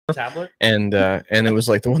tablet, and it was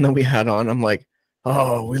like the one that we had on. I'm like,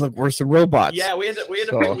 oh, we look worse than robots. Yeah, we've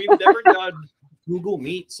never done Google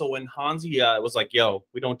Meet. So when Hansi was like, "Yo,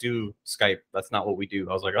 we don't do Skype. That's not what we do."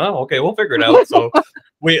 I was like, "Oh, okay, we'll figure it out." So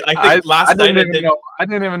I think last night I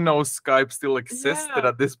didn't even know Skype still existed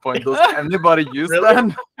at this point. Does anybody use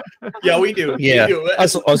that? Yeah, we do. Yeah, we do.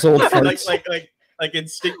 Us old farts. like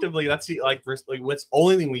instinctively, that's what's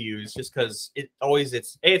only thing we use, just because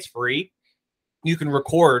it's free. You can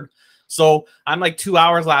record. So I'm like 2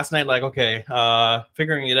 hours last night, like, okay,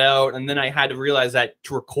 figuring it out. And then I had to realize that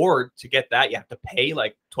to record, to get that, you have to pay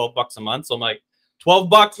like $12 a month. So I'm like,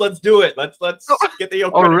 $12, let's do it. Let's get the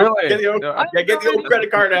old get the old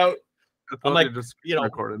credit card out. I'm like, just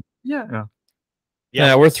recorded. Yeah,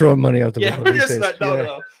 we're throwing money out the window.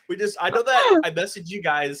 No. I know that I messaged you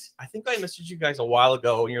guys. I think I messaged you guys a while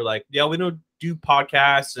ago, and you're like, yeah, we don't do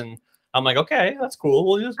podcasts, and I'm like, okay, that's cool.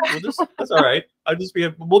 We'll just that's all right.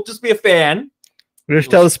 We'll just be a fan. We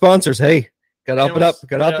just tell the sponsors, hey, got up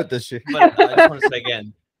it this year. But I just want to say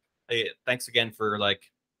again, thanks again for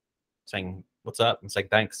like saying what's up and saying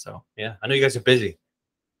thanks. So yeah, I know you guys are busy.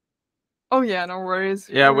 Oh yeah, no worries.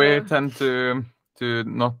 Yeah, we tend to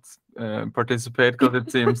not participate because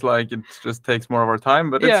it seems like it just takes more of our time,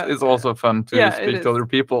 but it's also fun to speak to other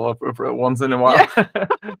people once in a while.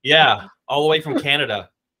 Yeah, all the way from Canada.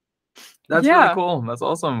 That's really cool. That's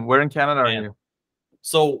awesome. Where in Canada are you?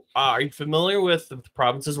 So are you familiar with the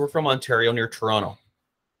provinces? We're from Ontario, near Toronto.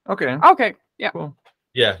 Okay. Yeah. Cool.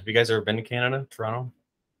 Yeah. Have you guys ever been to Canada, Toronto?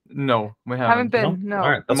 No, we haven't been. No. All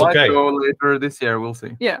right, that's might okay. go later this year. We'll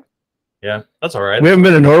see. Yeah. Yeah, that's all right. We haven't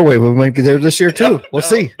been to Norway, but we might be there this year too. We'll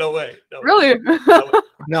see. No way. Really?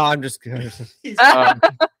 No, I'm just kidding. I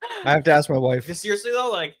have to ask my wife. Seriously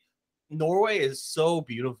though, like Norway is so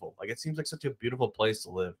beautiful. Like it seems like such a beautiful place to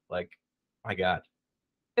live. Like, my God.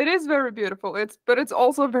 It is very beautiful. But it's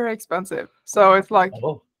also very expensive. So it's like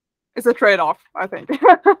it's a trade-off, I think.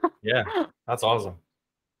 Yeah, that's awesome.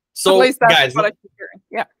 So at least that's guys, what I keep hearing.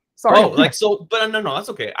 Yeah. Sorry. Oh, but no, that's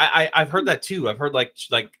okay. I've heard that too. I've heard like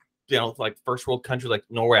like first world country like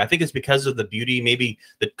Norway. I think it's because of the beauty, maybe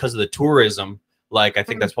because of the tourism. Like I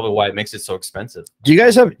think that's probably why it makes it so expensive. Do you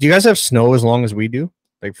guys have snow as long as we do?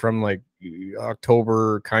 Like from like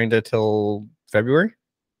October kinda till February?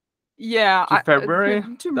 Yeah, February.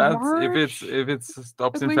 To That's March, if it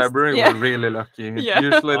stops at in least, February, we're really lucky. Yeah.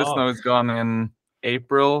 Usually the snow is gone in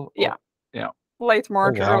April. Yeah. Yeah. late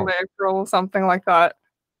March, wow. early April, something like that.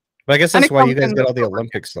 But I guess And that's it why you comes guys in get all the October.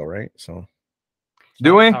 Olympics, though, right? So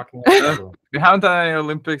Do we? Talking We haven't done any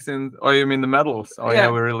Olympics in. Oh, you mean the medals? Oh yeah,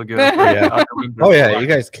 Yeah. we're really good. Yeah. Oh yeah, you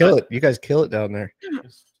guys kill it. You guys kill it down there.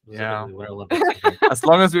 Yeah. As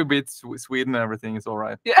long as we beat Sweden, everything is all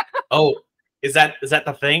right. Oh, is that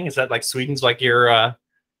the thing? Is that like Sweden's like your?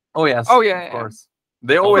 Oh yes. Oh, yeah, of yeah. course.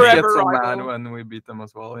 They always get Forever so rival. mad when we beat them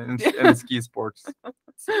as well in ski sports.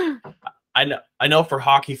 I know for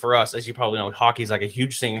hockey, for us, as you probably know, hockey is like a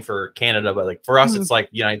huge thing for Canada, but like for us, it's like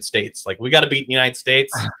United States. Like we got to beat the United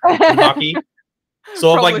States in hockey.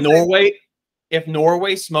 So if like Probably if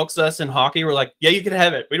Norway smokes us in hockey, we're like, yeah, you can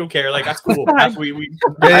have it. We don't care. Like that's cool.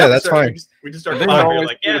 Yeah, that's fine. We just start They're talking. We're always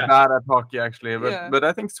like, pretty yeah, bad at hockey actually, but Yeah. but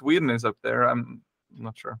I think Sweden is up there. I'm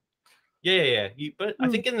not sure. yeah. But I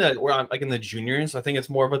think in the juniors, I think it's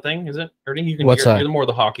more of a thing. Is it? Ernie, What's that? you're more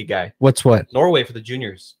the hockey guy. What's what? Norway for the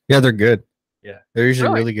juniors. Yeah, they're good. Yeah. They're usually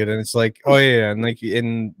Really? really good, and it's like, oh yeah, and like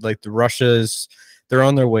in like the Russia's, they're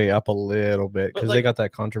on their way up a little bit But, because like, they got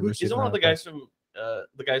that controversy. Isn't one of the guys from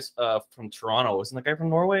Toronto? Isn't the guy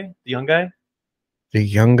from Norway? The young guy? The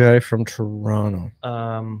young guy from Toronto.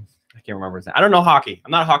 I can't remember his name. I don't know hockey.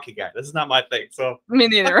 I'm not a hockey guy. This is not my thing. So Me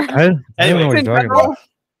neither. I don't know what In you're talking general, about.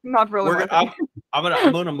 not really. my thing.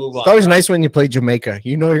 I'm gonna move on. It's always nice when you play Jamaica.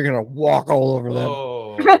 You know you're gonna walk all over them.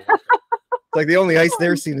 Oh, It's like the only ice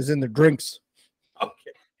they're seeing is in their drinks. okay.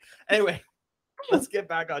 Anyway, let's get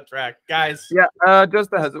back on track, guys. Yeah,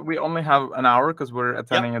 just as we only have an hour because we're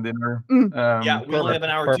attending a dinner. Yeah, we only have an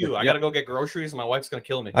hour perfect. too. I gotta go get groceries, and my wife's gonna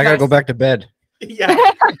kill me. I gotta go back to bed. Yeah.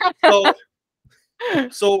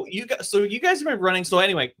 So you guys have been running. So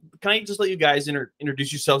anyway, can I just let you guys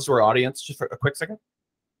introduce yourselves to our audience just for a quick second?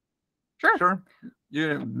 Sure.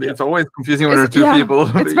 It's always confusing when there are two Yeah, people.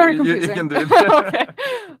 It's very You confusing. can do it. Okay.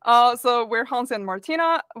 So we're Hansi and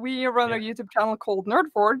Martina. We run a YouTube channel called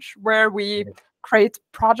NERDFORGE, where we create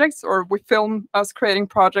projects, or we film us creating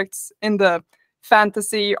projects in the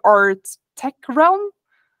fantasy, art, tech realm.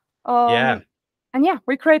 And yeah,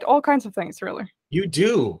 we create all kinds of things, really. You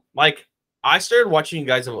do. Like, I started watching you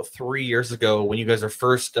guys about 3 years ago when you guys are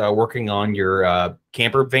first working on your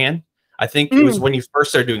camper van. I think it was when you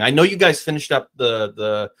first started doing. I know you guys finished up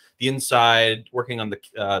the inside working on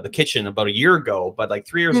the kitchen about a year ago, but like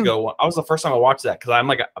 3 years ago, I was the first time I watched that because I'm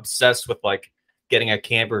like obsessed with like getting a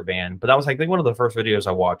camper van. But that was, I think, one of the first videos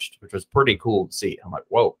I watched, which was pretty cool to see. I'm like,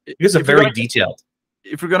 whoa, you guys are very detailed.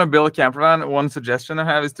 If you're gonna build a camper van, one suggestion I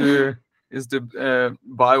have is to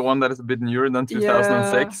buy one that is a bit newer than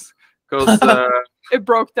 2006, because it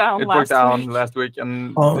broke down last week, and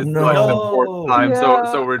it's like the fourth time.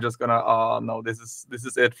 So we're just gonna no, this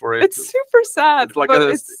is it for it. It's super sad. It's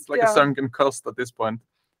like a sunken cost at this point.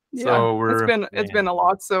 Yeah, so it's been a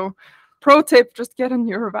lot. So pro tip, just get a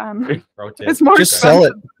newer van. Pro tip. It's more just sell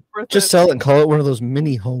it. Just sell it and call it one of those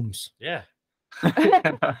mini homes. Yeah. You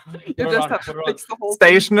just have to fix the whole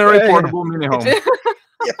stationary portable mini home.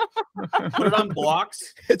 Put it on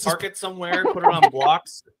blocks. Park it somewhere. Put it on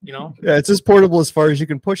blocks. You know. Yeah, it's as portable as far as you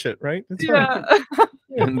can push it, right? That's yeah.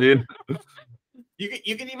 Indeed.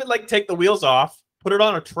 You can even like take the wheels off, put it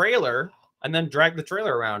on a trailer, and then drag the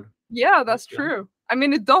trailer around. Yeah, that's true. I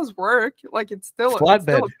mean, it does work. Like it's still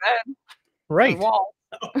flatbed, a bed, right? Wall.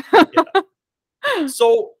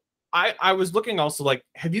 So I was looking also, like,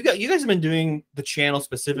 you guys have been doing the channel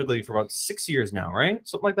specifically for about 6 years now, right?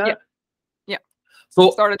 Something like that. Yeah.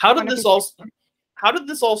 So how did this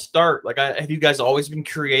all start? Like, have you guys always been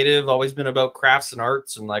creative, always been about crafts and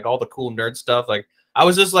arts and like all the cool nerd stuff? Like, I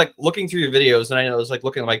was just like looking through your videos, and I was like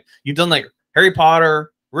looking, like, you've done like Harry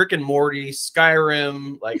Potter, Rick and Morty,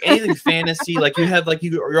 Skyrim, like anything fantasy. Like you have like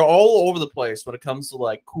you're all over the place when it comes to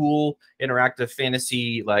like cool interactive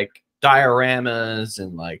fantasy, like dioramas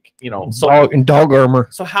and like, you know, dog armor.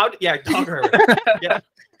 So dog armor. Yeah.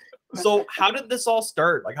 So how did this all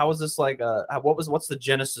start? Like, how was this like? What's the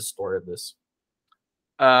genesis story of this?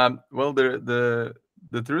 Well, the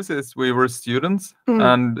truth is we were students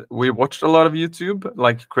and we watched a lot of YouTube,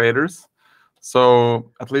 like creators.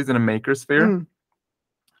 So at least in a maker sphere.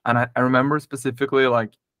 And I remember specifically,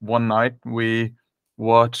 like, one night we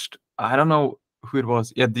watched, I don't know who it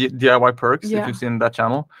was. Yeah, DIY Perks, if you've seen that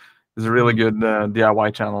channel. It's a really good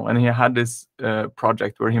DIY channel. And he had this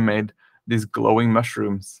project where he made these glowing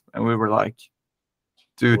mushrooms. And we were like,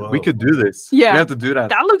 dude, we could do this. Yeah. We have to do that.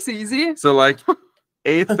 That looks easy. So, like,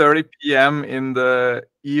 8:30 p.m. in the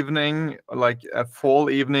evening, like a fall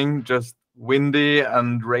evening, just windy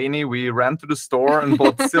and rainy, we ran to the store and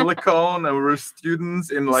bought silicone, and we were students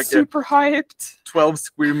in like super hyped 12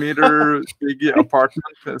 square meter big apartment,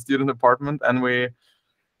 student apartment, and we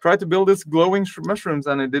tried to build this glowing mushrooms,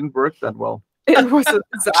 and it didn't work that well. It was a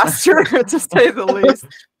disaster, to say the least.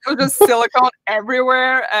 It was just silicone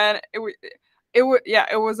everywhere, and it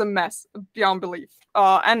was a mess beyond belief.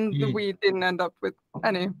 And we didn't end up with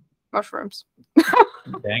any mushrooms.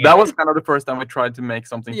 That was kind of the first time we tried to make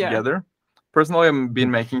something together. Personally, I've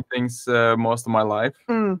been making things most of my life,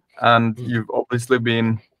 and you've obviously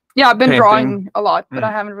been I've been drawing a lot, but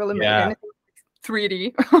I haven't really made anything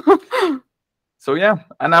 3D. So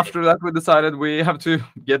and after that we decided we have to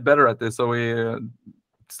get better at this, so we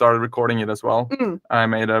started recording it as well. I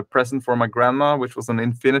made a present for my grandma, which was an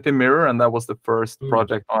infinity mirror, and that was the first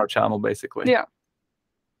project on our channel, basically.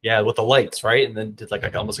 Yeah, with the lights, right? And then did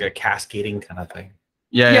like almost like a cascading kind of thing.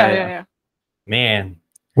 Yeah. Man.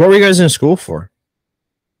 What were you guys in school for?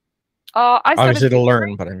 I obviously to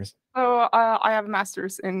learn, but I just... So I have a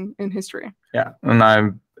master's in history. Yeah, and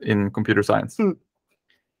I'm in computer science.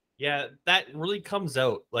 Yeah, that really comes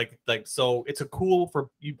out like so. It's a cool for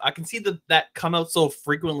you. I can see that come out so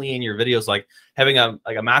frequently in your videos, like having a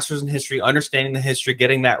master's in history, understanding the history,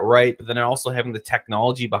 getting that right, but then also having the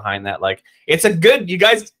technology behind that. Like, it's a good you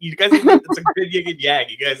guys. It's a good yin and yang.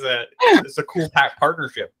 You guys, it's a cool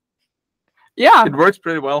partnership. Yeah, it works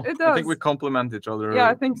pretty well. It does. I think we complement each other. Yeah,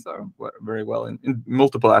 I think so. Very well in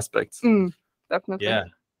multiple aspects. Definitely. Yeah,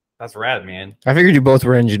 that's rad, man. I figured you both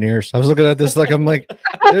were engineers. I was looking at this like I'm like,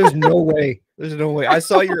 there's no way. There's no way. I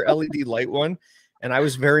saw your LED light one, and I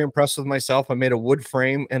was very impressed with myself. I made a wood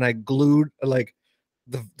frame, and I glued like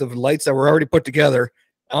the lights that were already put together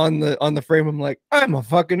on the frame. I'm like, I'm a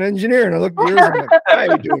fucking engineer, and I look at yours. I'm like, I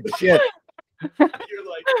ain't doing shit. You're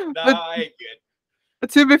like, nah, I ain't good.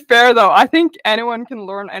 To be fair, though, I think anyone can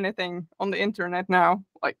learn anything on the internet now.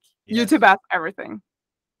 Like, YouTube has everything,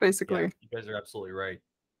 basically. Yeah, you guys are absolutely right.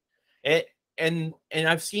 And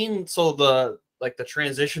I've seen the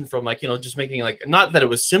transition from like, you know, just making like, not that it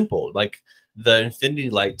was simple, like the infinity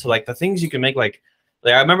light, to like the things you can make, like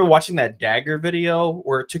I remember watching that dagger video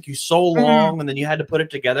where it took you so long, and then you had to put it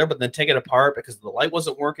together, but then take it apart because the light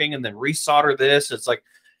wasn't working, and then resolder this. It's like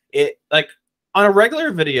on a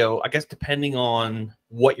regular video, I guess, depending on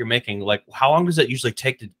what you're making, like how long does it usually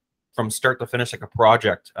take from start to finish, like a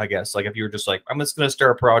project? I guess, like if you were just like, I'm just going to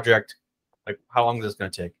start a project, Like, how long is this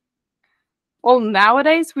going to take? Well,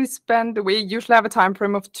 nowadays we usually have a time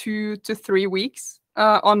frame of 2 to 3 weeks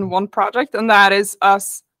on one project, and that is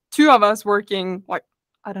two of us working like,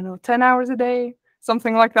 I don't know, 10 hours a day,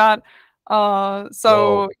 something like that.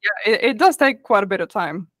 So yeah, it does take quite a bit of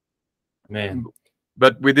time. Man.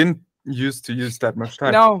 But we didn't used to use that much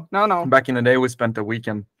time. No. Back in the day, we spent a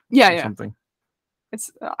weekend. Yeah. Something.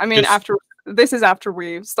 It's. I mean, this is after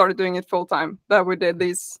we started doing it full time that we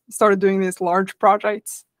started doing these large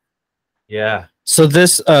projects. Yeah. So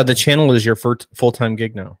this the channel is your full time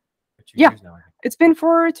gig now. Yeah. It's been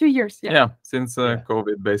for 2 years. Yeah. Since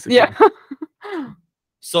COVID, basically. Yeah.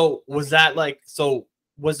 So was that like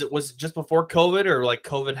was it just before COVID, or like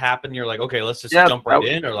COVID happened? You're like, okay, let's just jump right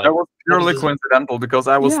in, or like that was purely coincidental because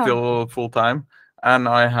I was still full time and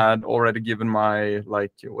I had already given my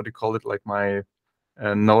what do you call it, like my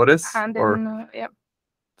notice.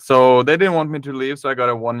 So they didn't want me to leave, so I got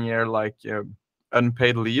a 1 year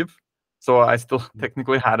unpaid leave. So I still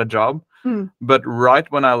technically had a job, but right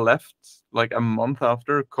when I left, like a month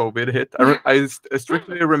after COVID hit, I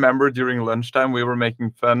strictly remember during lunchtime we were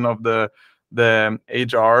making fun of the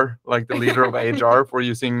HR, like the leader of HR, for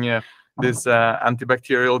using this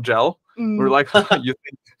antibacterial gel. We're like, do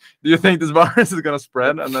you think this virus is gonna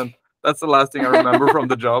spread? And then that's the last thing I remember from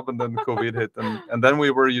the job. And then COVID hit, and then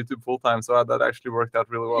we were YouTube full time, so that actually worked out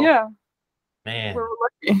really well. Yeah, man, we're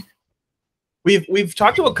lucky. We've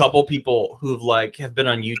talked to a couple people who've have been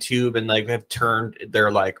on YouTube and have turned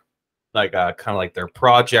their kind of like their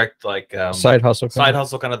project side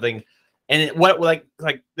hustle kind of thing. And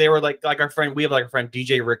they were like our friend, we have our friend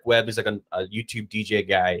DJ Rick Webb, is like a YouTube DJ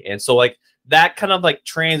guy. And so that kind of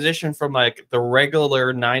transition from the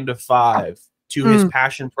regular 9 to 5 to his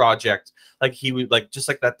passion project. He would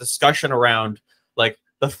just that discussion around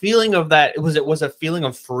the feeling of that. It was a feeling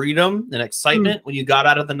of freedom and excitement when you got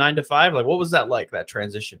out of the 9 to 5. What was that that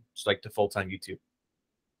transition just to full-time YouTube?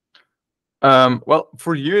 Well,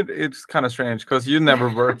 for you, it's kind of strange because you never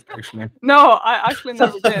worked actually. No, I actually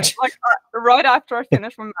never did. Right after I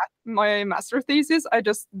finished my master thesis, I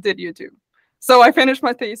just did YouTube. So I finished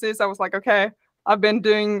my thesis. I was like, okay, I've been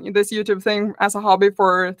doing this YouTube thing as a hobby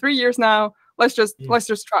for 3 years now. Let's just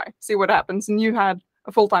try, see what happens. And you had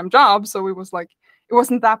a full-time job, so it was it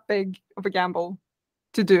wasn't that big of a gamble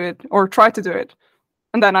to do it or try to do it.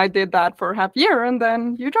 And then I did that for half a year, and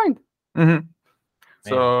then you joined.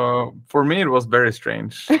 So for me, it was very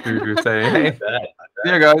strange to say, hey,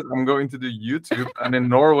 yeah, guys, I'm going to do YouTube. And in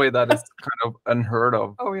Norway, that is kind of unheard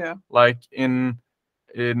of. Oh, yeah. In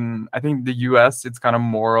I think the US, it's kind of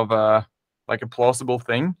more of a plausible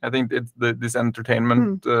thing. I think it's this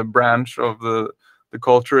entertainment branch of the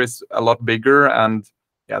culture is a lot bigger. And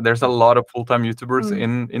yeah, there's a lot of full-time YouTubers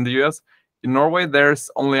in the US. In Norway, there's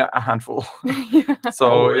only a handful.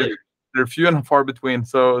 So they're few and far between.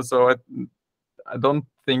 So I don't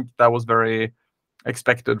think that was very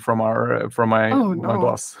expected from my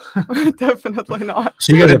boss. Definitely not.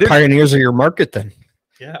 So you guys are pioneers of your market then.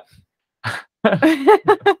 Yeah.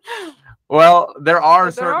 Well, there are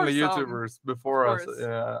certainly YouTubers before us,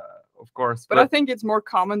 of course. But I think it's more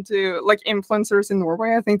common to influencers in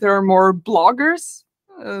Norway. I think there are more bloggers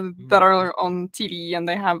that are on TV, and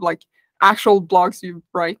they have actual blogs you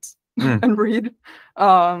write and read.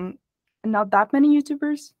 And not that many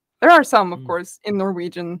YouTubers. There are some, of course, in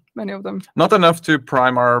Norwegian, many of them. Not enough to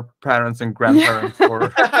prime our parents and grandparents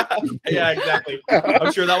for. Yeah, exactly.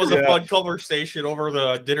 I'm sure that was a fun conversation over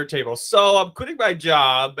the dinner table. So I'm quitting my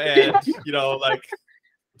job, and you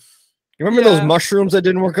remember those mushrooms that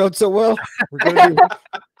didn't work out so well?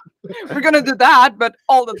 We're gonna do that, but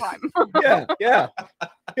all the time. Yeah.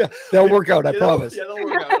 They'll work out, I promise. Yeah, they'll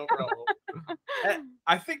work out, no problem.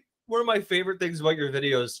 I think one of my favorite things about your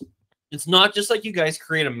videos, it's not just you guys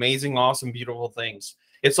create amazing, awesome, beautiful things.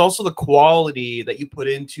 It's also the quality that you put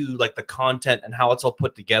into the content and how it's all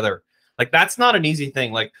put together. That's not an easy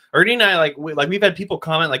thing. Ernie and I, we've had people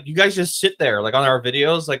comment, you guys just sit there, on our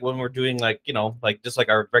videos, when we're doing, just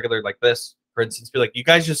our regular, this, for instance, be you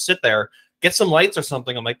guys just sit there, get some lights or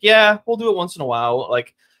something. I'm yeah, we'll do it once in a while.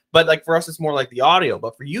 But for us, it's more the audio.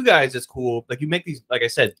 But for you guys, it's cool. You make these, I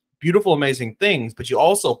said, beautiful, amazing things, but you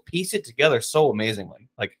also piece it together so amazingly.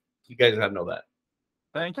 You guys gotta know that.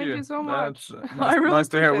 Thank you so much. That's nice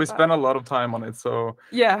to hear. We spent a lot of time on it, so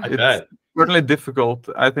yeah, it's certainly difficult.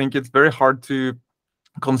 I think it's very hard to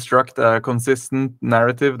construct a consistent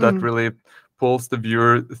narrative that really pulls the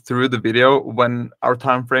viewer through the video when our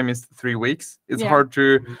time frame is 3 weeks. It's hard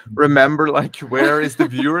to remember where is the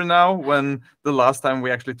viewer now when the last time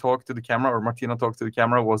we actually talked to the camera, or Martina talked to the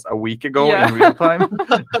camera, was a week ago in real time.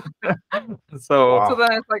 So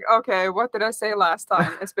then it's okay, what did I say last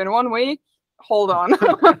time? It's been 1 week. hold on.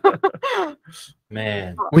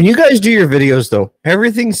 Man. When you guys do your videos, though,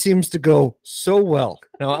 everything seems to go so well.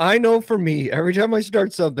 Now, I know for me, every time I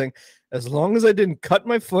start something, as long as I didn't cut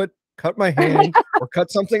my foot, cut my hand, or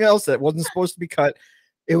cut something else that wasn't supposed to be cut,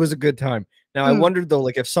 it was a good time. Now, I wondered, though,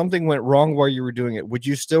 like if something went wrong while you were doing it, would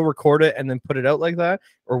you still record it and then put it out like that?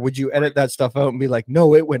 Or would you edit that stuff out and be like,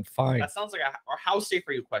 no, it went fine? That sounds like a how safe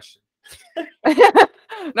are you question.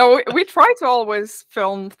 No, we try to always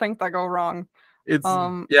film things that go wrong. It's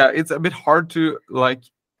yeah, it's a bit hard to like.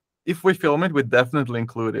 If we film it, we definitely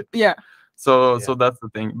include it. Yeah. So that's the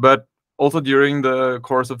thing. But also during the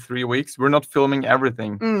course of 3 weeks, we're not filming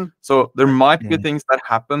everything. So there might be things that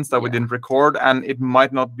happens that we didn't record, and it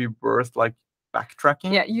might not be worth like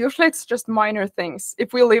backtracking. Yeah, usually it's just minor things.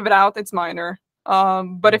 If we leave it out, it's minor.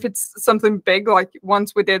 But if it's something big, like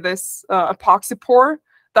once we did this epoxy pour,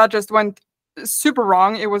 that just went super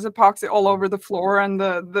wrong. It was epoxy all over the floor and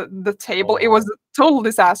the table. It was a total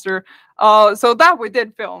disaster. So that we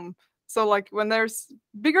did film. So like when there's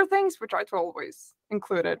bigger things, we try to always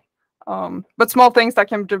include it. But small things that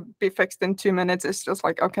can be fixed in 2 minutes, it's just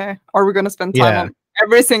like, okay, are we going to spend time on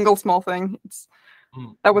every single small thing?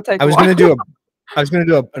 That would take. I was going to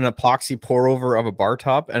do an epoxy pour over of a bar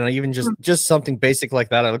top, and I even just something basic like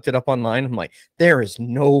that. I looked it up online. I'm like, there is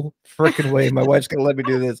no freaking way my wife's gonna let me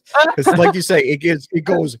do this, because like you say, it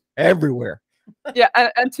goes everywhere. Yeah,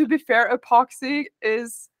 and to be fair, epoxy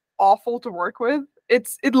is awful to work with.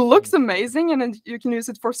 It looks amazing, and you can use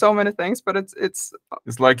it for so many things, but it's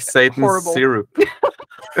like Satan's horrible. syrup.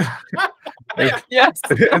 Yes,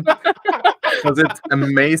 because it's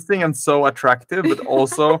amazing and so attractive, but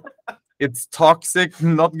also it's toxic,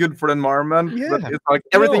 not good for the environment. Yeah. But it's like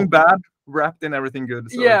everything bad wrapped in everything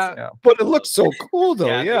good. So yeah. But it looks so cool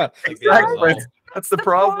though. Yeah. Exactly. That's the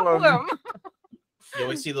problem. You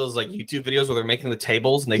always see those like YouTube videos where they're making the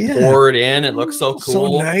tables and they pour it in. It looks so cool.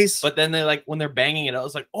 So nice. But then they like when they're banging it out,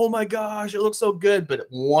 it's like, oh my gosh, it looks so good. But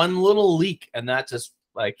one little leak, and that just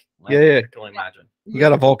like I can imagine. You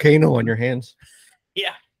got a volcano on your hands.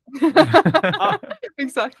 Yeah.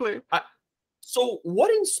 Exactly. So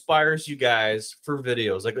what inspires you guys for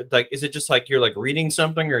videos? Like is it just like you're like reading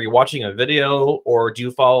something, or you're watching a video, or do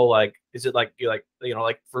you follow like, is it like you're like, you know,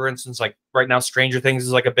 like for instance, like right now Stranger Things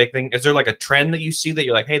is like a big thing. Is there like a trend that you see that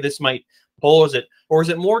you're like, hey, this might pull? Or is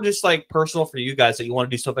it more just like personal for you guys that you want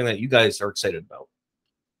to do something that you guys are excited about?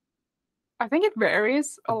 I think it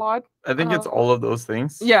varies a lot. I think it's all of those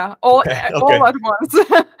things. Yeah, all at once.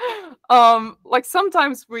 Like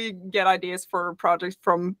sometimes we get ideas for projects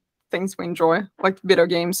from things we enjoy, like video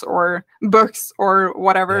games or books or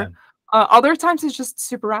whatever. Other times it's just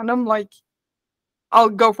super random. Like I'll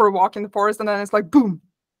go for a walk in the forest, and then it's like, boom,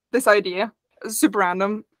 this idea, super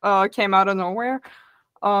random, came out of nowhere.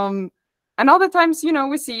 And other times, you know,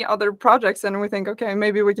 we see other projects and we think, okay,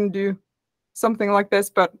 maybe we can do something like this,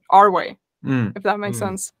 but our way, if that makes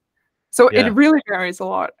sense. So it really varies a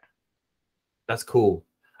lot. That's cool.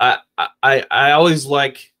 I always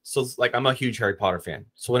like, so like I'm a huge Harry Potter fan.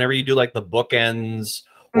 So whenever you do like the bookends,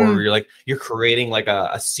 or you're creating like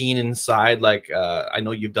a scene inside, like I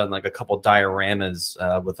know you've done like a couple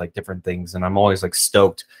dioramas with like different things, and I'm always like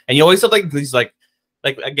stoked. And you always have like these like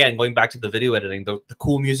again, going back to the video editing, the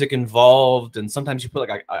cool music involved, and sometimes you put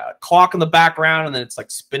like a clock in the background, and then it's like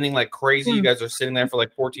spinning like crazy. You guys are sitting there for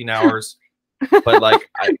like 14 hours. But like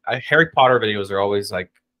Harry Potter videos are always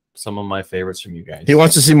like some of my favorites from you guys. He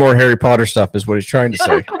wants to see more Harry Potter stuff, is what he's trying to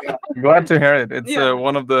say. Glad to hear it. It's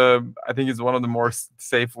one of the, I think it's one of the more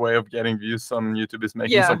safe way of getting views on YouTube is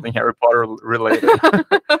making something Harry Potter related.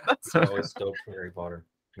 That's always stoked for Harry Potter,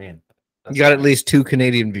 man. You got at least 2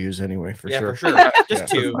 Canadian views anyway, for sure. For sure.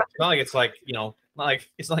 Just 2. It's not like it's like, you know,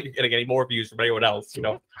 it's not like you're getting any more views from anyone else, you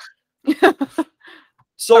know.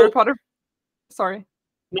 So Harry Potter. Sorry.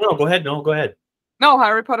 No, go ahead. No, go ahead. No,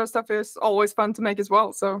 Harry Potter stuff is always fun to make as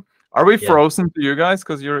well. So are we frozen to you guys?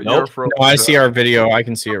 Because you're frozen. No, I see our video. I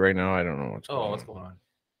can see it right now. I don't know what's going on.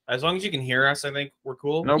 As long as you can hear us, I think we're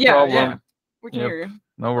cool. No problem. Yeah. We can hear you.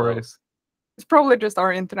 No worries. It's probably just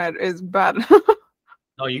our internet is bad.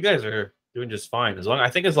 No, you guys are doing just fine. As long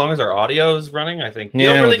as our audio is running, I think you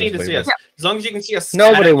don't really need to see us. As long as you can see us.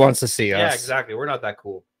 Nobody wants to see us. Yeah, exactly. We're not that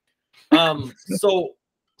cool.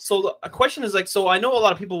 So a question is like, so I know a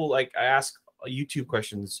lot of people like I ask YouTube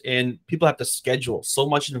questions, and people have to schedule so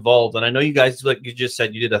much involved. And I know you guys, like you just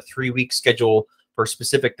said, you did a 3-week schedule for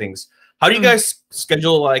specific things. How do you guys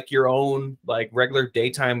schedule like your own like regular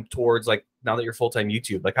daytime towards like now that you're full-time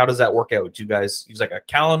YouTube? Like how does that work out? Do you guys use like a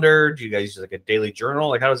calendar? Do you guys use like a daily journal?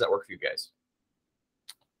 Like how does that work for you guys?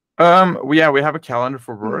 We have a calendar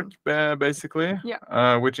for work, basically,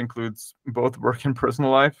 which includes both work and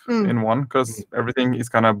personal life in one, because everything is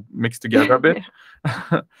kind of mixed together a bit.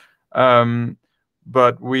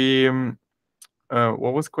 But we,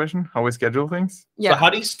 what was the question? How we schedule things? So how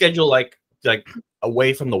do you schedule like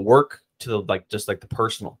away from the work to the just the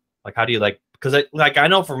personal? Like how do you because I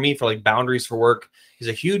know for me, for boundaries for work is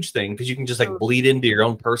a huge thing, because you can just bleed into your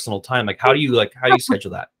own personal time. Like how do you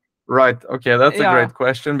schedule that? Right. Okay, that's a great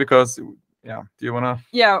question, because do you want to?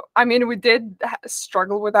 Yeah, I mean, we did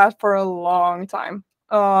struggle with that for a long time.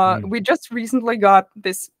 We just recently got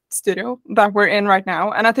this studio that we're in right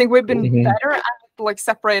now, and I think we've been better at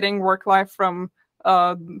separating work life from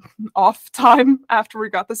off time after we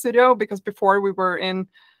got the studio, because before we were in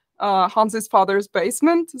Hansi's father's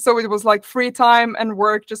basement, so it was free time and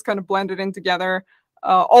work just kind of blended in together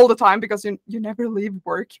all the time, because you never leave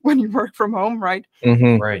work when you work from home, right?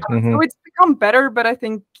 Right. So it's become better, but I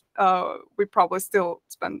think we probably still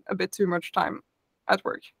spend a bit too much time at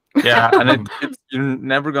work. Yeah, and you're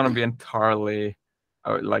never gonna be entirely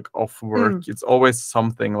off work. It's always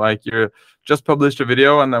something. You just published a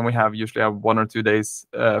video, and then we usually have 1 or 2 days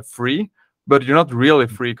free. But you're not really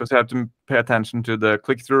free, because you have to pay attention to the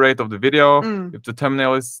click-through rate of the video. If the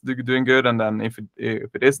thumbnail is doing good, and then if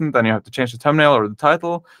it isn't, then you have to change the thumbnail or the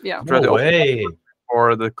title. Yeah. No way.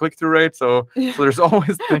 Or the click-through rate. So there's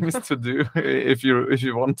always things to do if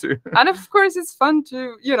you want to. And of course, it's fun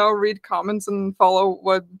to read comments and follow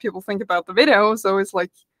what people think about the video. So it's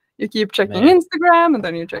you keep checking Instagram, and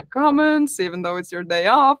then you check comments, even though it's your day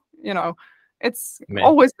off. It's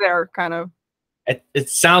always there, kind of. It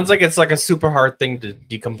sounds like it's a super hard thing to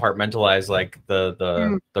decompartmentalize,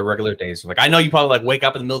 the regular days. I know you probably wake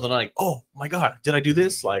up in the middle of the night, oh my god, did I do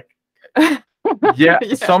this? Yeah,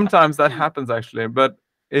 sometimes that happens actually, but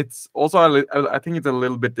it's also I think it's a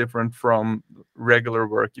little bit different from regular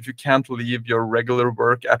work. If you can't leave your regular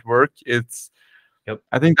work at work,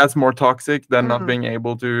 I think that's more toxic than not being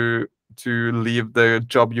able to leave the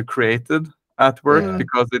job you created at work,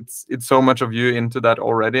 because it's so much of you into that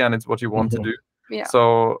already, and it's what you want to do. Yeah.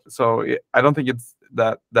 So I don't think it's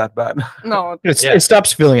that bad. No, it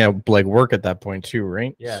stops feeling like work at that point too,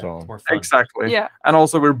 right? Yeah, so it's more fun. Exactly. Yeah. And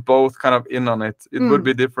also we're both kind of in on it. It would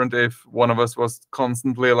be different if one of us was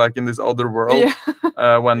constantly in this other world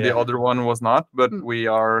when the other one was not. But we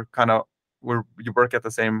are you work at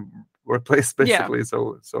the same workplace basically.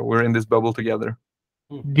 So we're in this bubble together.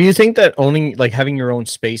 Do you think that owning having your own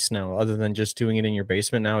space now, other than just doing it in your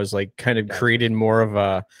basement now, is kind of created more of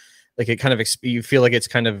a it kind of you feel like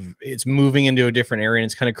it's moving into a different area, and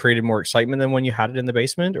it's kind of created more excitement than when you had it in the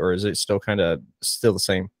basement, or is it still the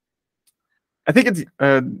same? I think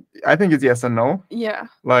it's yes and no. Yeah.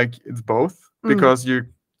 It's both, because you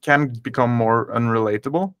can become more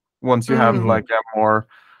unrelatable once you have a more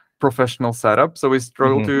professional setup. So we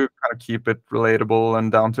struggle to kind of keep it relatable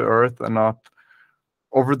and down to earth and not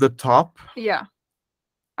over the top. Yeah.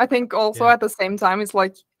 I think also at the same time, it's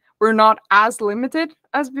we're not as limited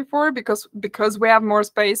as before, because we have more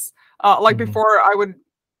space. Before,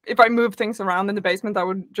 if I move things around in the basement, I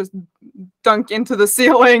would just dunk into the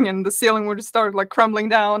ceiling, and the ceiling would start crumbling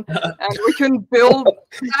down, and we couldn't build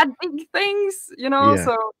that big things,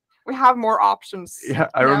 so we have more options. Yeah,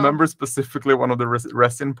 I remember specifically one of the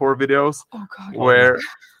resin pour videos. Oh god.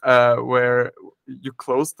 Where you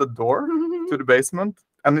closed the door to the basement,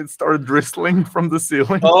 and it started drizzling from the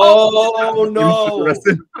ceiling. Oh no!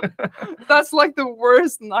 That's the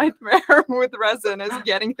worst nightmare with resin, is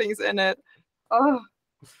getting things in it. Oh.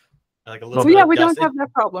 So we don't have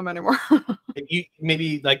that problem anymore. You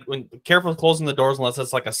maybe when careful closing the doors unless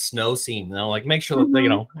it's a snow scene. Make sure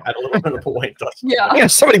that add a little bit of white dust. Yeah.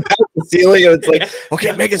 Somebody passed the ceiling, and it's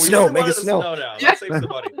okay, make it snow, make it snow. That saves the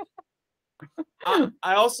money.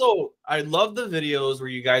 I love the videos where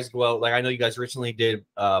you guys go out. I know you guys recently did.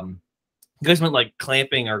 You guys went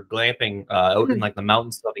clamping or glamping out in the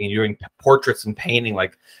mountain stuff, and you're doing portraits and painting.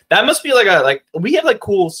 That must be we have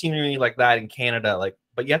cool scenery like that in Canada.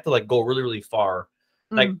 But you have to go really, really far.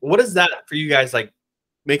 What is that for you guys?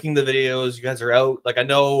 Making the videos, you guys are out. I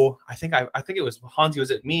think it was Hansi.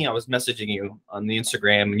 Was it me? I was messaging you on the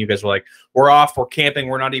Instagram, and you guys were we're off, we're camping,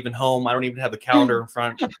 we're not even home. I don't even have the calendar in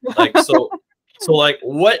front. So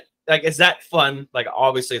what is that fun?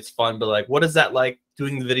 Obviously it's fun, but what is that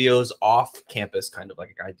doing the videos off campus kind of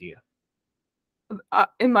idea?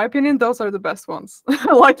 In my opinion, those are the best ones.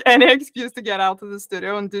 Any excuse to get out of the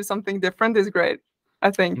studio and do something different is great,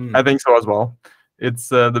 I think. I think so as well. it's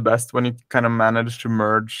the best when you kind of manage to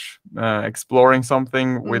merge exploring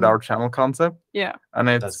something with our channel concept. Yeah, and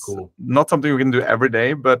it's That's cool. not something we can do every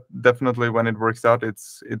day, but definitely when it works out,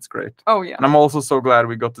 it's great. Oh yeah. And I'm also so glad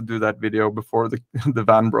we got to do that video before the the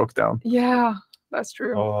van broke down. Yeah, that's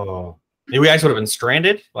true. Oh, you guys would have been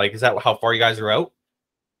stranded. Like, is that how far you guys are out?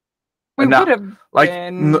 We No, would have Like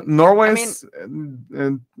been. Norway's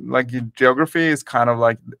like geography is kind of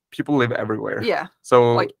like people live everywhere. Yeah,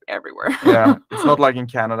 So like everywhere. yeah, it's not like in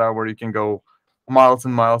Canada where you can go miles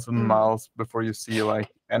and miles and Mm. miles before you see like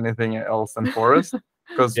anything else than forest,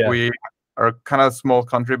 because Yeah. we are kind of a small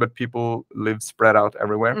country, but people live spread out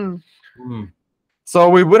everywhere. Mm. Mm, So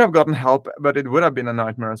we would have gotten help, but it would have been a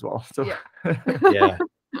nightmare as well. So Yeah. yeah.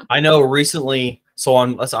 I know recently, so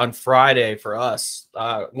on Friday for us,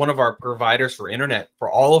 one of our providers for internet for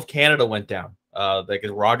all of Canada went down. Like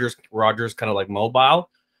Rogers kind of like mobile.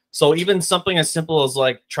 So even something as simple as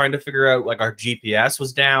like trying to figure out like our GPS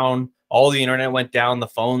was down, all the internet went down, the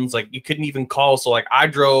phones, like you couldn't even call. So like I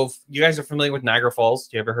drove, you guys are familiar with Niagara Falls.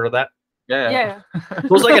 You ever heard of that? Yeah. It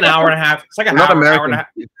was like an hour and a half. It's like an We're not hour, American. hour and a half.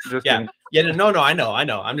 Just Yeah. kidding. Yeah, no, I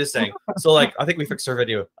know. I'm just saying. So like, I think we fixed our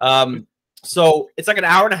video. So it's like an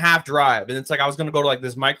hour and a half drive, and it's like I was gonna go to like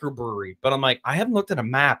this microbrewery, but I'm like, I haven't looked at a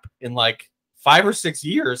map in like 5 or 6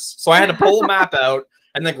 years, so I had to pull a map out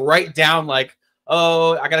and like write down like,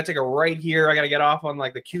 oh, I gotta take a right here, I gotta get off on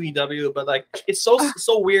like the QEW, but like it's so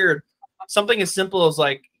weird. Something as simple as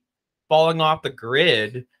like falling off the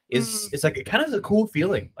grid is it's like it kind of is a cool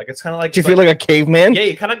feeling. Like it's kind of like Do you feel like a caveman? yeah,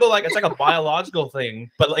 you kind of go like it's like a biological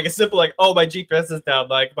thing, but like it's simple like, oh, my GPS is down,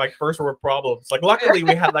 like first world problems. Like luckily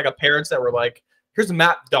we had like a parents that were like, here's a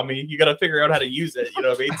map, dummy. You gotta figure out how to use it. You know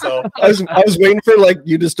what I mean? So I was waiting for like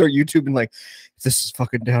you to start YouTube and like, if this is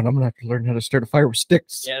fucking down, I'm gonna have to learn how to start a fire with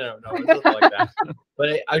sticks. yeah, no, it's nothing like that.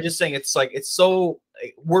 But I'm just saying it's like it's so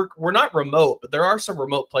we're not remote, but there are some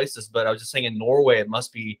remote places. But I was just saying in Norway it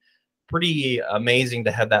must be pretty amazing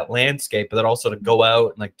to have that landscape, but then also to go out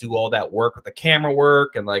and like do all that work with the camera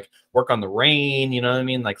work and like work on the rain, you know what I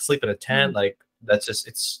mean? Like sleep in a tent, like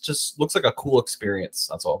it's just looks like a cool experience.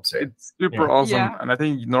 That's all I'm saying. It's super awesome. Yeah. And I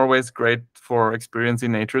think Norway is great for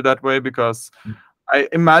experiencing nature that way, because I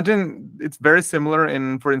imagine it's very similar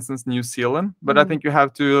in, for instance, New Zealand, but I think you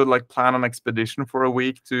have to like plan an expedition for a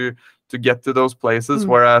week to get to those places,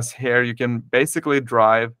 whereas here you can basically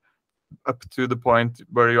drive up to the point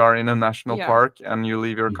where you are in a national park and you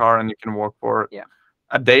leave your car and you can walk for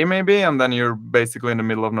a day maybe, and then you're basically in the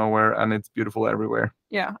middle of nowhere and it's beautiful everywhere.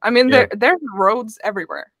 Yeah, I mean there's roads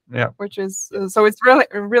everywhere. Yeah, which is so it's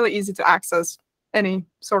really easy to access any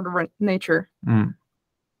sort of nature.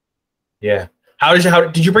 Yeah. How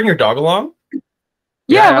did you bring your dog along?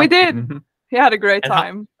 Yeah, we did. Mm-hmm. He had a great And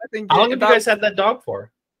time. I think. How long have you guys had that dog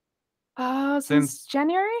for? Since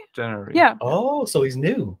January. January. Yeah. Oh, so he's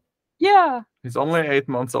new. Yeah. He's only 8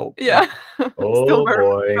 months old. Yeah. Oh Still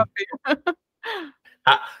very boy.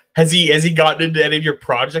 Has he gotten into any of your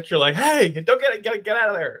projects? You're like, hey, don't get out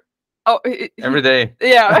of there. Oh, Every day.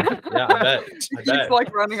 Yeah. Yeah, I bet. He's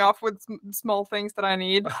like running off with small things that I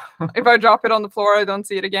need. If I drop it on the floor, I don't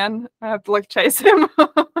see it again. I have to like chase him.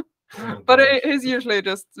 But he's usually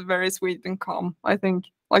just very sweet and calm, I think,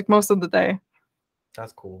 like most of the day.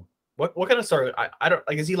 That's cool. What kind of sort of I don't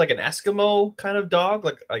like, is he like an Eskimo kind of dog?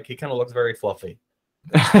 Like he kind of looks very fluffy.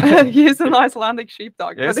 He's an Icelandic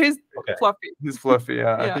sheepdog, Yes. but he's Okay. fluffy. He's fluffy,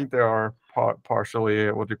 yeah. I Yeah. think they are partially,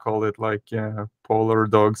 what do you call it, like polar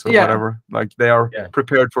dogs or Yeah. whatever. Like they are Yeah.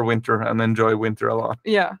 prepared for winter and enjoy winter a lot.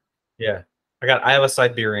 Yeah. Yeah. I have a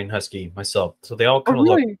Siberian Husky myself. So they all Oh, kind of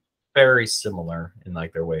look really? very similar in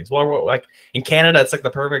like their ways. Well, like in Canada, it's like the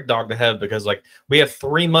perfect dog to have because like we have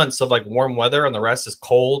 3 months of like warm weather and the rest is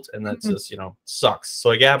cold, and that's just sucks.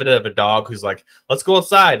 So you have to have a dog who's like, let's go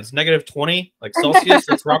outside. It's -20 like Celsius.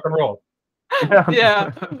 Let's rock and roll.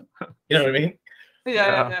 Yeah. You know what I mean?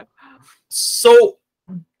 Yeah. So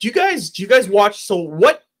do you guys watch? So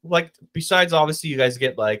what, like, besides obviously you guys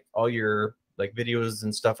get like all your like videos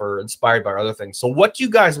and stuff are inspired by other things. So what do you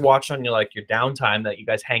guys watch on your like your downtime that you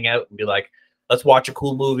guys hang out and be like, let's watch a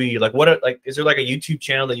cool movie? Like what, like, is there like a YouTube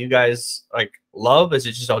channel that you guys like love? Is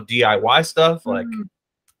it just all DIY stuff? Like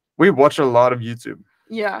We watch a lot of YouTube.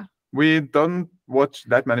 Yeah. We don't watch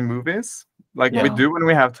that many movies. Like we No. do when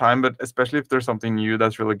we have time, but especially if there's something new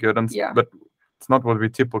that's really good. Yeah. But it's not what we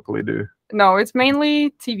typically do. No, it's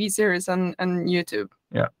mainly TV series and YouTube.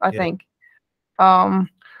 Yeah. I think.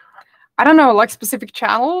 I don't know, like specific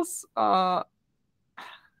channels.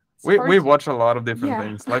 We watch a lot of different Yeah.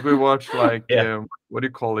 things. Like we watch like Yeah. what do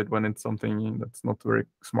you call it when it's something that's not very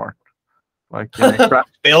smart? Like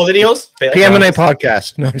fail videos? PM&A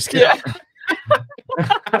podcast. No, I'm just kidding.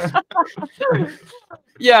 Yeah.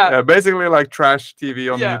 Yeah, basically like trash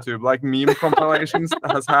TV on Yeah. YouTube, like meme compilations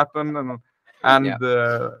has happened, and Yeah.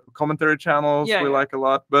 the commentary channels Yeah, we yeah. like a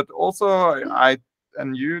lot. But also I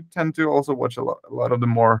and you tend to also watch a lot of the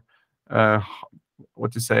more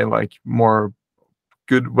what you say, like more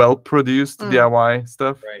good, well produced DIY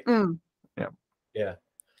stuff. Right. Yeah.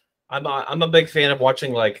 I'm a big fan of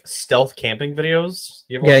watching like stealth camping videos.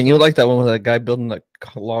 You ever Yeah, watch and you those? like that one with that guy building the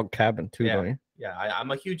log cabin too, Yeah. don't you? Yeah,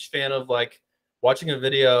 I'm a huge fan of like watching a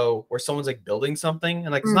video where someone's like building something,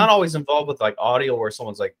 and like it's not always involved with like audio where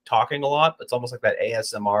someone's like talking a lot. It's almost like that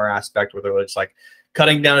ASMR aspect where they're just like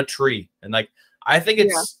cutting down a tree, and like I think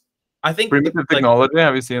it's I think Primitive Technology.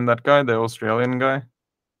 Have you seen that guy, the Australian guy?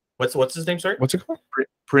 What's his name? Sorry, What's it called?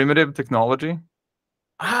 Primitive Technology.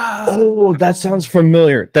 Oh, that sounds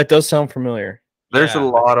familiar. That does sound familiar. There's a Yeah,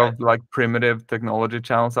 lot of like primitive technology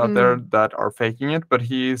channels out there that are faking it, but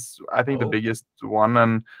he's, I think, the biggest one,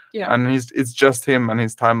 and it's just him and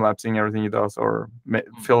he's time lapsing everything he does or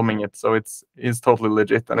filming it, so he's totally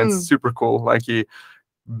legit and it's super cool. Like he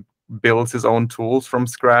builds his own tools from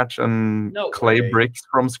scratch and clay bricks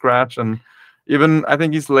from scratch, and even I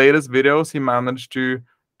think his latest videos he managed to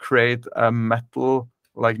create a metal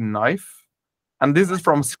like knife. And this is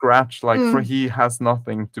from scratch, like for he has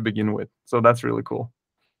nothing to begin with. So that's really cool.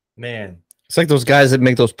 Man. It's like those guys that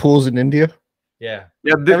make those pools in India. Yeah.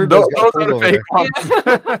 Yeah, those are the fake ones.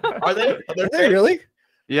 Are they? Are they really?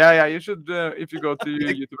 Yeah. You should, if you go to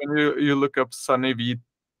YouTube and you look up Sunny V.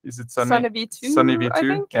 Is it Sunny V2? Sunny V2? I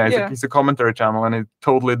think? Yeah, it's a commentary channel and it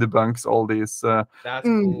totally debunks all these. That's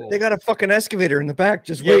cool. They got a fucking excavator in the back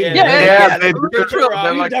just Yeah, waiting. Yeah, they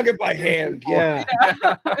They're like, dug it by hand. Yeah.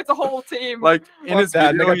 It's a whole team. Like in his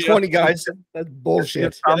That. video, They got 20 guys. That's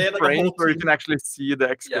bullshit. Some they have, like, a frames whole where you team. can actually see the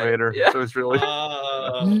excavator. Yeah. So it's really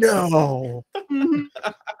No.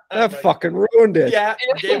 That fucking ruined it. Yeah,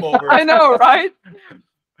 game over. I know, right?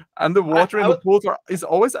 and the water in the pools is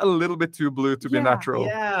always a little bit too blue to be natural.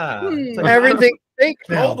 Yeah. It's like, Everything fake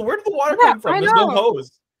now. where did the water come from? I There's no know.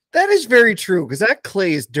 hose. That is very true because that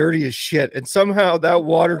clay is dirty as shit, and somehow that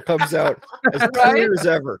water comes out as clear as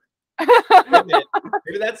ever.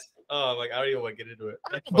 Maybe that's like I don't even want to get into it.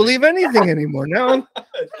 That's funny. Believe anything anymore. No,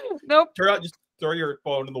 Nope. Turn out, just throw your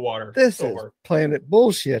phone in the water. this It's is over. planet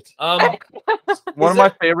bullshit. One of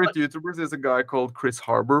my favorite YouTubers is a guy called Chris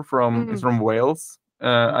Harbour he's from Wales,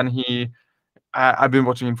 and I've been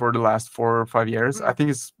watching him for the last 4 or 5 years. I think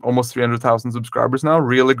he's almost 300,000 subscribers now,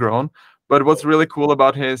 really grown. But what's really cool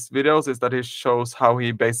about his videos is that he shows how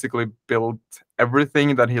he basically built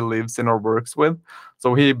everything that he lives in or works with.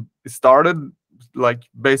 So he started like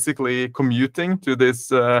basically commuting to this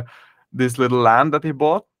little land that he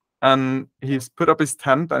bought, and he's put up his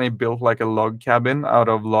tent and he built like a log cabin out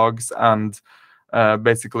of logs and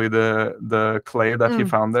basically the clay that he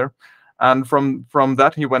found there. And from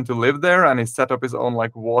that he went to live there, and he set up his own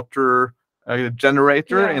like water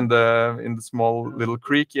generator in the small little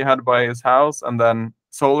creek he had by his house, and then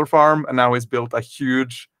solar farm. And now he's built a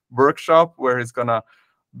huge workshop where he's gonna,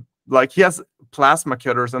 like, he has plasma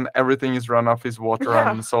cutters and everything is run off his water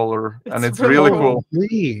and solar, and it's really cool.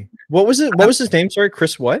 What was it? What was his name? Sorry,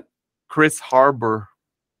 Chris what? Chris Harbour.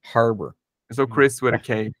 Harbour. So Chris with a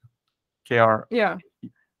K. KR. Yeah.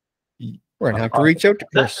 We're gonna have to reach out to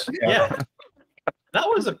Chris. Yeah. That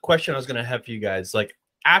was a question I was gonna have for you guys. Like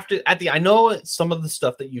I know some of the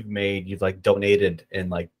stuff that you've made, you've like donated and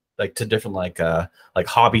like to different like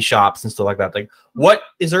hobby shops and stuff like that. Like, what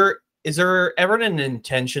is there ever an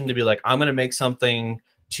intention to be like, I'm gonna make something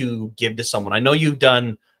to give to someone? I know you've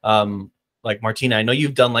done like Martina, I know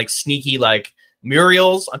you've done like sneaky like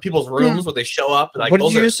murals on people's rooms where they show up. Like, what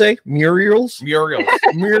did you just say? Murals? Murals.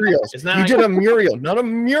 Murals. Isn't that You how did a mural, not a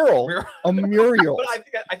mural. A mural. But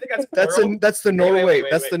I think That's plural. the Norway. wait,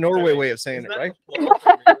 That's wait, the Norway wait. way of saying Isn't it, that right? the plural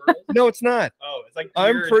for murals? No, it's not. Oh, it's like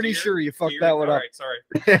I'm deer, pretty deer, sure you fucked deer. that one All up. right, sorry.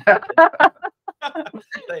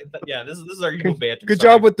 Yeah, this is our usual banter. Good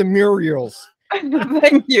sorry. job with the murals.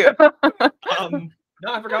 Thank you.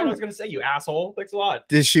 No, I forgot what I was gonna say, you asshole. Thanks a lot.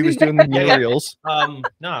 She was doing the murals. No,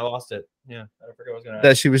 I lost it. Yeah, I forgot what I was gonna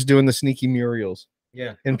That she was doing the sneaky murals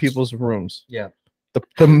Yeah. in people's rooms. Yeah.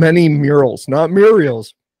 The many murals, not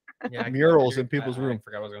murals. Yeah. Murals in people's I room.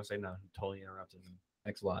 forgot what I was gonna say now. Totally interrupted.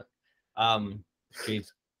 Thanks a lot. Jeez.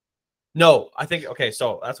 No, I think okay,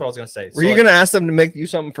 so that's what I was gonna say. Were you gonna ask them to make you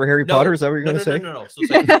something for Harry No, Potter? Is that what you're gonna say? No. So,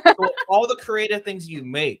 it's like, so all the creative things you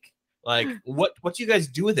make, like what do you guys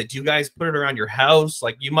do with it? Do you guys put it around your house?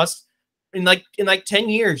 Like you must in 10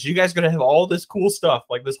 years, you guys gonna have all this cool stuff,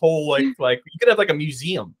 like this whole like you could have like a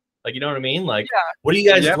museum, like, you know what I mean? Like, what do you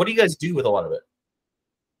guys do with a lot of it?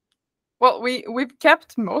 Well, we've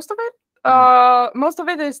kept most of it. Most of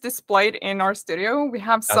it is displayed in our studio. We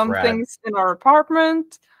have some rad. things in our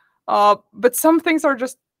apartment, but some things are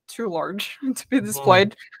just too large to be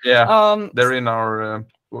displayed. Yeah, they're in our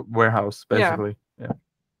warehouse basically. Yeah.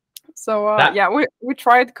 So yeah, we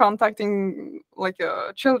tried contacting like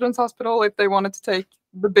a children's hospital if they wanted to take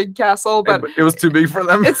the big castle, but it was too big for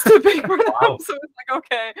them. It's too big for them. Wow. So it's like,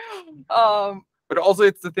 okay. But also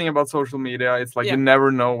it's the thing about social media. It's like you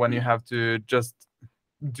never know when you have to just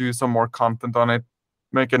do some more content on it,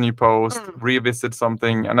 make a new post, revisit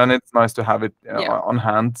something, and then it's nice to have it on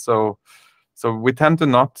hand. So we tend to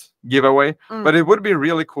not give away, but it would be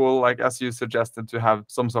really cool, like as you suggested, to have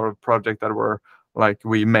some sort of project that were like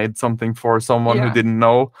we made something for someone who didn't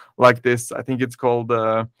know, like this. I think it's called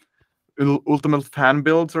ultimate fan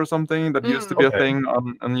builds or something that used to be a thing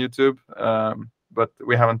on YouTube, but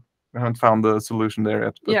we haven't found the solution there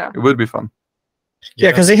yet. But it would be fun.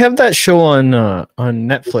 Yeah, because they have that show on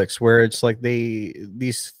Netflix where it's like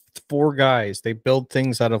these 4 guys, they build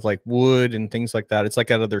things out of like wood and things like that. It's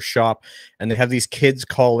like out of their shop, and they have these kids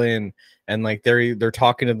call in, and like they're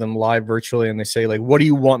talking to them live virtually, and they say like, "What do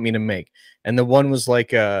you want me to make?" And the one was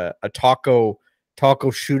like a taco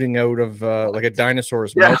shooting out of like a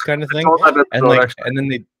dinosaur's mouth kind of thing, and like and then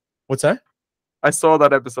they, what's that? I saw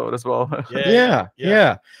that episode as well.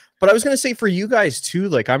 Yeah. But I was gonna say for you guys too,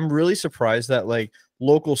 like I'm really surprised that like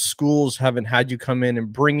local schools haven't had you come in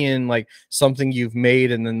and bring in like something you've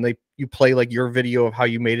made, and then you play like your video of how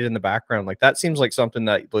you made it in the background. Like that seems like something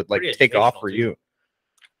that would like take off for you.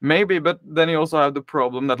 Maybe, but then you also have the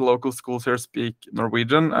problem that local schools here speak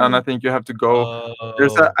Norwegian, and I think you have to go.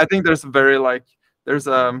 I think there's a very like there's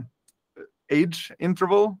age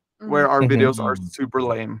interval where our videos are super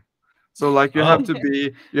lame. So like you have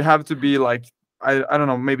to be like I don't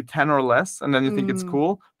know, maybe 10 or less, and then you think it's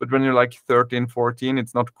cool. But when you're like 13, 14,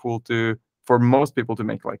 it's not cool for most people to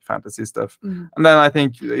make like fantasy stuff. And then I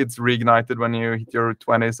think it's reignited when you hit your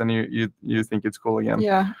 20s and you think it's cool again.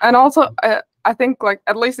 Yeah, and also I think like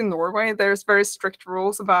at least in Norway there's very strict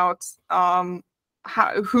rules about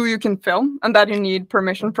who you can film, and that you need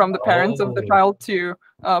permission from the parents of the child to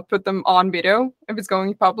put them on video if it's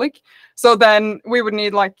going public. So then we would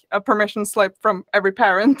need like a permission slip from every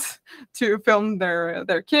parent to film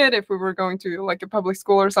their kid if we were going to like a public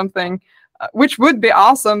school or something, which would be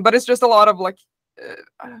awesome. But it's just a lot of like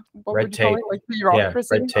what red would you call tape. it? Like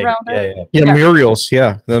bureaucracy around it. Yeah, Muriels.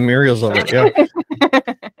 Yeah, the Muriels of it. Yeah.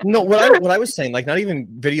 No, what I was saying, like not even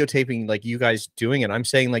videotaping like you guys doing it. I'm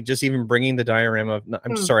saying like just even bringing the diorama.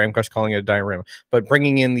 I'm sorry, I'm just calling it a diorama, but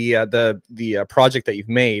bringing in the project that you've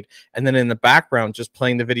made, and then in the background just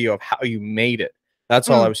playing the video of how you made it. That's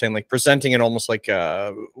all I was saying. Like presenting it almost like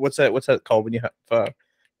what's that called when you have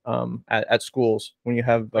at schools when you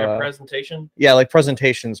have presentation? Yeah, like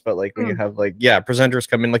presentations, but like when you have like presenters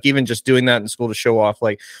come in, like even just doing that in school to show off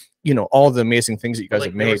like all the amazing things that you guys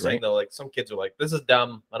have made, saying, right? Though, like some kids are like, "This is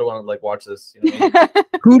dumb. I don't want to like watch this." You know what I mean?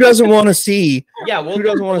 Who doesn't want to see? Yeah, well, who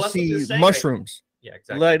doesn't want to see mushrooms? Yeah,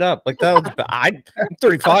 exactly. Light up like that. I'm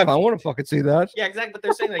 35. I want to fucking see that. Yeah, exactly. But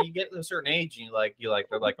they're saying that you get to a certain age and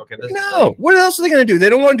they're like, okay, this. No, is what else are they gonna do?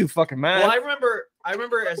 They don't want to do fucking math. Well, I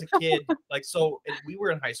remember as a kid, like we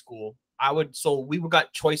were in high school. We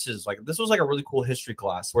got choices. Like this was like a really cool history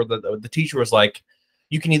class where the teacher was like,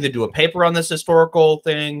 you can either do a paper on this historical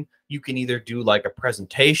thing, you can either do like a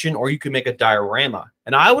presentation, or you can make a diorama.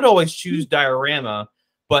 And I would always choose diorama,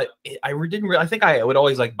 but I think I would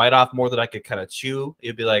always like bite off more than I could kind of chew.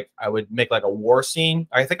 It'd be like I would make like a war scene.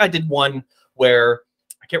 I think I did one where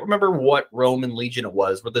I can't remember what Roman legion it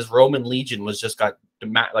was, but this Roman legion was just got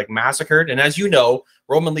like massacred. And as you know,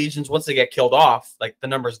 Roman legions, once they get killed off, like the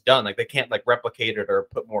number's done. Like they can't like replicate it or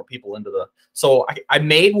put more people into the. So I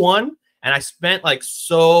made one, and I spent like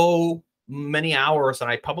so many hours, and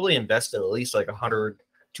I probably invested at least like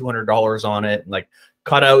 $100-$200 on it, and like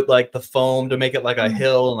cut out like the foam to make it like a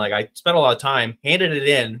hill, and like I spent a lot of time, handed it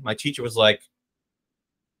in. My teacher was like,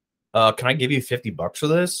 can I give you $50 for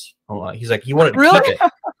this? He's like, he wanted to keep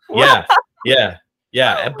it.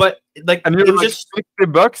 Yeah. But like, and it was just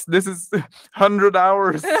 $50. This is 100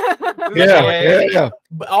 hours. Yeah.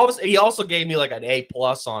 But obviously, he also gave me like an A+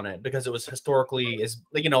 on it because it was historically it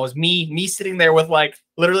was me sitting there with like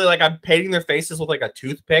literally like I'm painting their faces with like a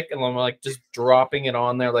toothpick, and I'm like just dropping it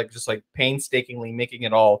on there, like just like painstakingly making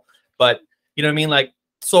it all. But you know what I mean? Like,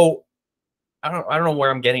 so I don't know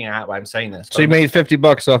where I'm getting at by I'm saying this. So you made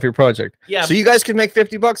 $50 off your project. Yeah. So you guys can make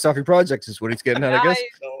 $50 off your projects is what he's getting at, I guess.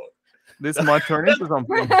 This might turn into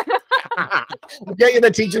something. Get you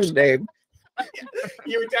the teacher's name.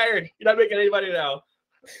 You're retired. You're not making anybody now.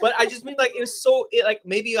 But I just mean like it was so like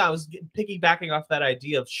maybe I was piggybacking off that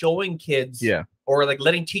idea of showing kids, or like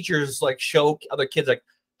letting teachers like show other kids like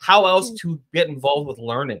how else to get involved with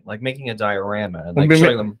learning, like making a diorama and like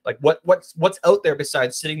showing them like what's out there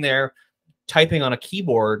besides sitting there typing on a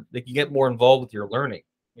keyboard. Like you get more involved with your learning.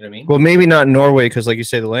 You know what I mean? Well, maybe not Norway because, like you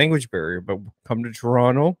say, the language barrier. But come to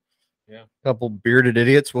Toronto, a couple bearded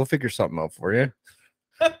idiots, we'll figure something out for you.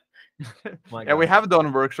 Yeah, we have done a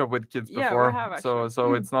workshop with kids before, we have, so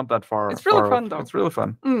it's not that far. It's really fun though. It's really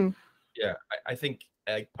fun. Yeah, I think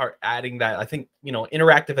part adding that, I think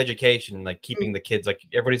interactive education, like keeping the kids, like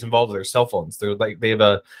everybody's involved with their cell phones. They're like they have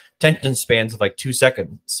a attention spans of like 2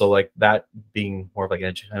 seconds. So like that being more of like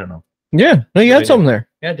an I don't know. Yeah, no, you had something there.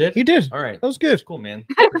 Yeah, I did. You did. All right, that was good. Cool, man.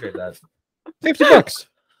 Appreciate that. $50.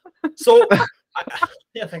 So,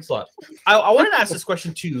 yeah, thanks a lot. I wanted to ask this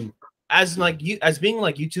question too. As being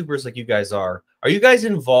like YouTubers like you guys are you guys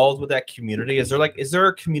involved with that community? Is there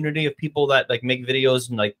a community of people that like make videos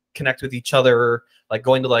and like connect with each other, like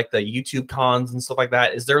going to like the YouTube cons and stuff like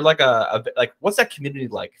that? Is there like a what's that community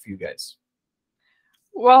like for you guys?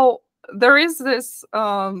 Well, there is this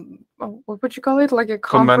what would you call it, like a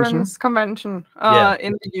convention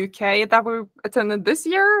in the UK that we attended this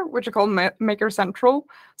year, which is called Maker Central.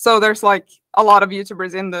 So there's like a lot of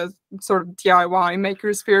YouTubers in the sort of DIY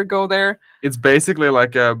maker sphere go there. It's basically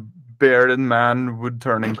like a bearded man wood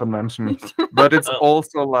turning convention, but it's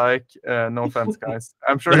also like no offense guys,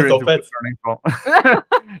 I'm sure you're into wood turning.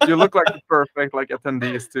 You look like the perfect like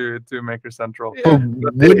attendees to Maker Central.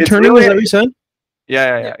 Wood turning, is that what you said?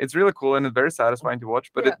 Yeah. It's really cool and it's very satisfying to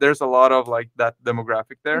watch, but there's a lot of like that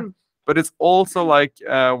demographic there. But it's also like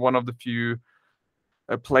one of the few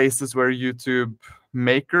places where YouTube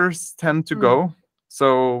makers tend to go.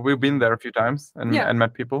 So we've been there a few times and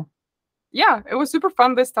met people. Yeah, it was super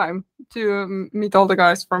fun this time to meet all the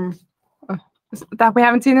guys from that we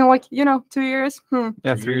haven't seen in like 2 years.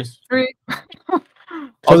 Yeah, 3 years. 3.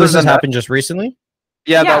 So this has happened just recently?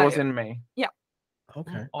 Yeah, that was in May. Yeah.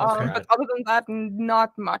 Okay. But other than that,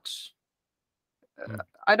 not much.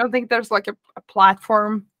 I don't think there's like a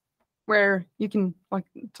platform where you can like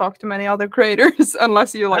talk to many other creators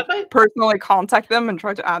unless you like personally contact them and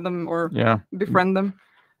try to add them or befriend them.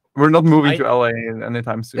 We're not moving to LA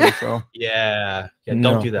anytime soon, so yeah,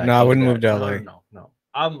 don't do that. No, I wouldn't move to LA. No.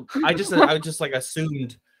 I just like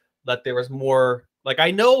assumed that there was more. Like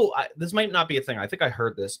I know this might not be a thing. I think I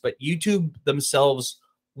heard this, but YouTube themselves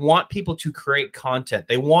want people to create content.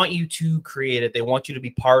 They want you to create it. They want you to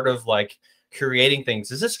be part of like creating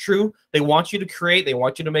things. Is this true? They want you to create. They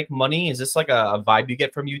want you to make money. Is this like a vibe you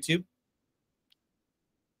get from YouTube?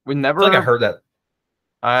 We never. I feel like I heard that.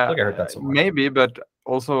 I think I heard that somewhere. Maybe, but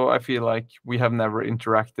also I feel like we have never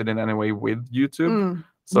interacted in any way with YouTube.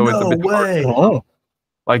 So it's a bit hard.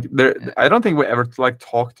 Like I don't think we ever like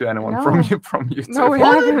talked to anyone from YouTube. No, we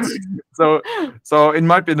haven't. So it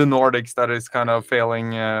might be the Nordics that is kind of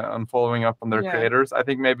failing on following up on their creators. I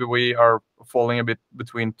think maybe we are falling a bit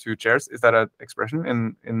between two chairs. Is that an expression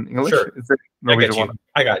in English? Sure. Is it Norwegian?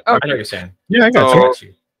 I got you. I know what you're saying. Yeah, I got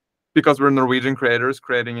you. Because we're Norwegian creators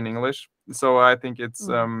creating in English. So I think it's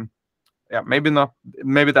maybe not.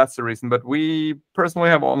 Maybe that's the reason. But we personally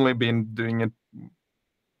have only been doing it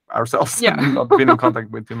ourselves. Not been in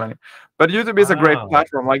contact with too many. But YouTube is a great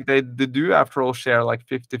platform. Like they do after all share like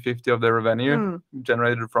 50-50 of their revenue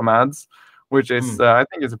generated from ads, which is I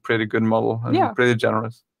think is a pretty good model and pretty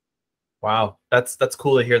generous. Wow, that's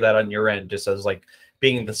cool to hear that on your end, just as like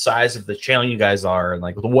being the size of the channel you guys are and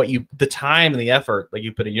like the time and the effort like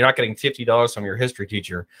you put in. You're not getting $50 from your history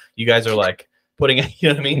teacher. You guys are like putting, you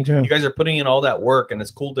know what I mean? You guys are putting in all that work, and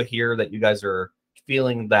it's cool to hear that you guys are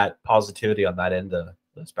feeling that positivity on that end of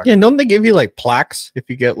the spectrum. Yeah, don't they give you like plaques if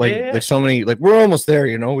you get like so many? Like we're almost there,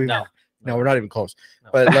 you know. No, we're not even close. No.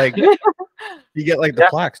 But like you get like the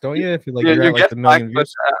plaques, don't you? If you like, you're at like the million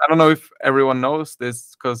views. I don't know if everyone knows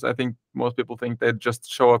this, because I think most people think they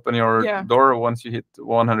just show up on your door once you hit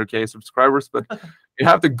 100K subscribers. But you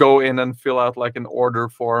have to go in and fill out like an order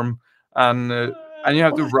form, and you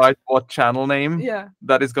have to write what channel name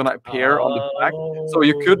that is gonna appear on the plaque. So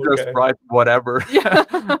you could just write whatever.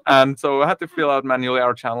 And so I had to fill out manually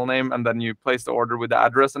our channel name, and then you place the order with the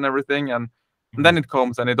address and everything, and then it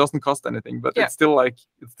comes, and it doesn't cost anything, but it's still like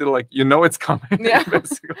you know it's coming.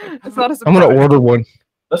 It's not a surprise. I'm gonna order one.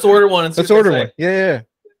 Let's order one. Let's order one. Yeah.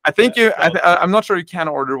 I think I'm not sure you can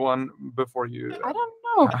order one before you. I don't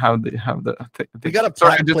know. How the we got a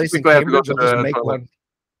plaque place in Cambridge. We'll just make one.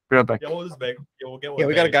 Right back. Yeah, we'll just make. Yeah, we'll get one. Yeah,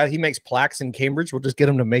 we got a guy. He makes plaques in Cambridge. We'll just get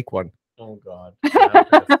him to make one. Oh God.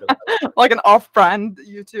 Like an off-brand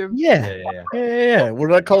YouTube. Yeah. We'll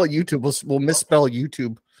not call it YouTube. We'll misspell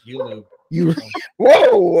YouTube. YouTube. You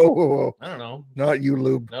whoa, whoa, whoa, whoa. I don't know. Not you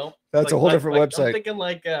lube. No. That's a whole different website. I'm thinking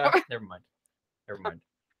like never mind. Never mind.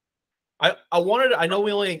 I know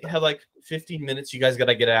we only have like 15 minutes. You guys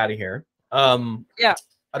gotta get out of here. Yeah.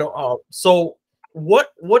 I don't so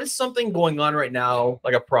what is something going on right now,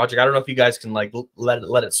 like a project? I don't know if you guys can like let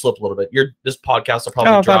it slip a little bit. This podcast will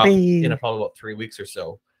probably drop in probably about 3 weeks or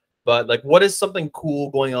so. But like, what is something cool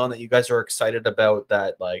going on that you guys are excited about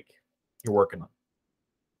that like you're working on?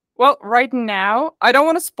 Well, right now, I don't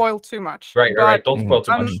want to spoil too much. Right. Don't spoil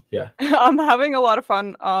too much. Yeah. I'm having a lot of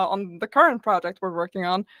fun on the current project we're working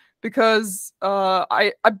on because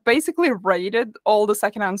I basically raided all the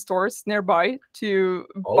secondhand stores nearby to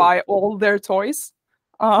buy all their toys,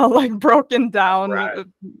 like broken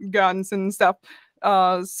down guns and stuff.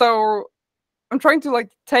 So I'm trying to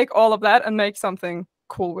like take all of that and make something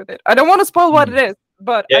cool with it. I don't want to spoil what it is,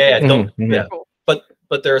 but cool.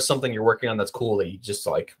 But there is something you're working on that's cool that you just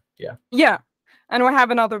like, yeah. And we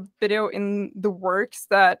have another video in the works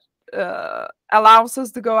that allows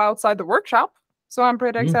us to go outside the workshop. So I'm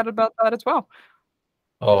pretty excited about that as well.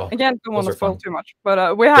 Oh, again, don't want to spoil too much,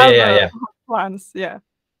 but we have plans. Yeah.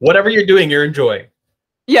 Whatever you're doing, you're enjoying.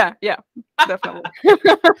 Yeah, definitely.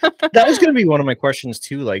 That was going to be one of my questions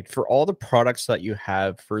too. Like, for all the products that you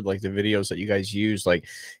have for like the videos that you guys use, like,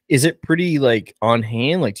 is it pretty like on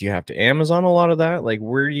hand? Like, do you have to Amazon a lot of that? Like,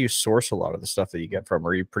 where do you source a lot of the stuff that you get from?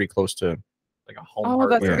 Are you pretty close to like a home? Oh,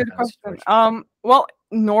 that's a good question. Well,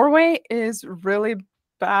 Norway is really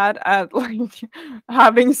bad at like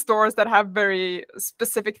having stores that have very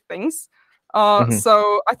specific things.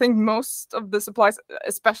 So I think most of the supplies,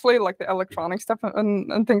 especially like the electronic stuff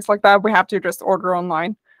and things like that, we have to just order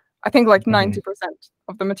online. I think like 90%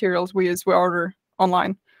 of the materials we use, we order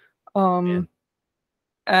online. And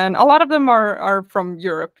a lot of them are from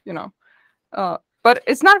Europe, you know. But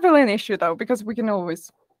it's not really an issue though, because we can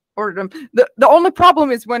always order them. The only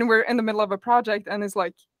problem is when we're in the middle of a project and it's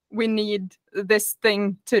like, we need this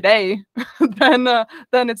thing today, then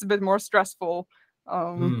it's a bit more stressful.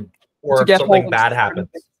 Or if something bad happens.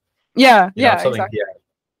 Yeah, exactly. Yeah,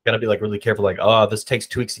 gotta be like really careful. Like, oh, this takes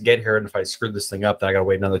 2 weeks to get here, and if I screw this thing up, then I gotta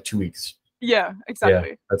wait another 2 weeks. Yeah,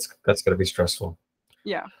 exactly. Yeah, that's gonna be stressful.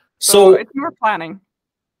 Yeah. So it's more planning.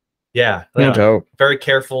 Yeah, very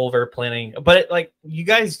careful, very planning. But like you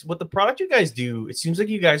guys, with the product you guys do, it seems like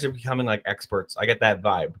you guys are becoming like experts. I get that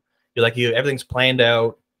vibe. You're like everything's planned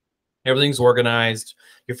out, everything's organized.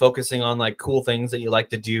 You're focusing on like cool things that you like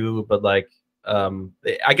to do, but like.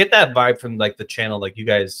 I get that vibe from like the channel, like you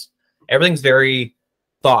guys, everything's very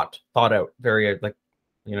thought out, very like,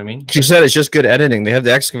 you know what I mean? She said it's just good editing. They have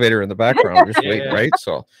the excavator in the background, just waiting, right?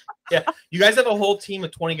 So yeah, you guys have a whole team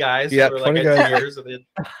of 20 guys. Yeah, 20 guys.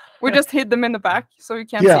 We just hid them in the back so you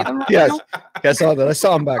can't see them. Yes, I saw that. I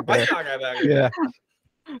saw him back there. Yeah.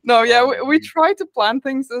 No, yeah, we try to plan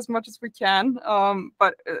things as much as we can,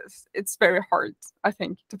 but it's very hard, I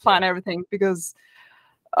think, to plan everything because.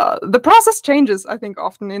 The process changes, I think,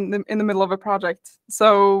 often in the middle of a project.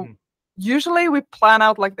 So usually we plan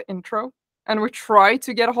out like the intro and we try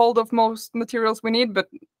to get a hold of most materials we need, but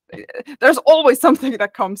there's always something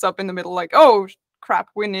that comes up in the middle, like, oh crap,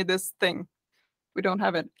 we need this thing. We don't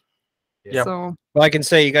have it. Yeah. So well, I can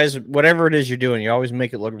say you guys, whatever it is you're doing, you always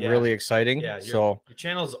make it look really exciting. Yeah. So your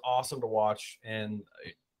channel is awesome to watch, and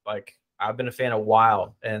like I've been a fan a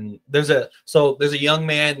while. And there's a young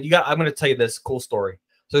man. I'm going to tell you this cool story.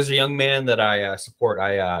 So there's a young man that I support.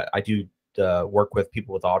 I do work with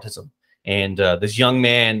people with autism, and this young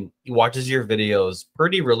man, he watches your videos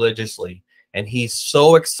pretty religiously, and he's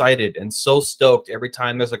so excited and so stoked every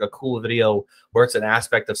time there's like a cool video where it's an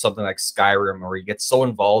aspect of something like Skyrim, or he gets so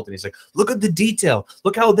involved and he's like, look at the detail,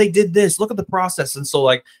 look how they did this, look at the process. And so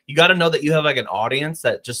like you got to know that you have like an audience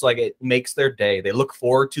that just like it makes their day. They look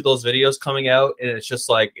forward to those videos coming out, and it's just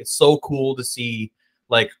like it's so cool to see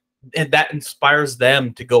like. And that inspires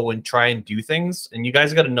them to go and try and do things. And you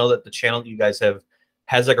guys got to know that the channel that you guys have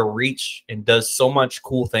has like a reach and does so much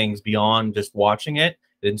cool things beyond just watching it.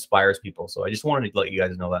 It inspires people. So I just wanted to let you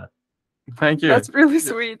guys know that. Thank you. That's really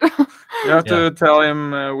sweet. You have to tell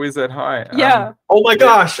him we said hi. Yeah. Oh my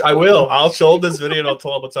gosh, I will. I'll show him this video and I'll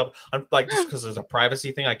tell him what's up. I'm like, just because there's a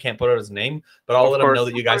privacy thing, I can't put out his name, but I'll let him know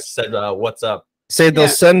that you guys said what's up. Say they'll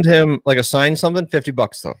send him like a sign something,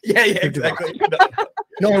 $50 though. Yeah, exactly.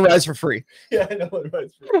 No one rides for free. Yeah, no one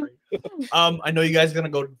rides for free. I know you guys are gonna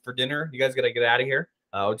go for dinner. You guys gotta get out of here.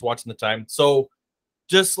 I was watching the time. So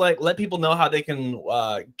just like let people know how they can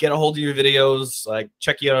get a hold of your videos, like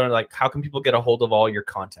check you out, like how can people get a hold of all your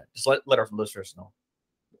content? Just let our listeners know.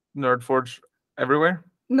 NERDFORGE everywhere.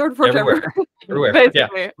 NERDFORGE everywhere. Everywhere.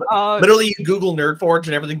 Basically. Yeah. Literally you Google NERDFORGE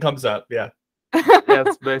and everything comes up. Yeah.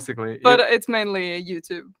 Yes, basically. But it's mainly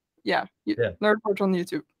YouTube. Yeah, Yeah. NERDFORGE on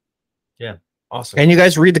YouTube. Yeah, awesome. And you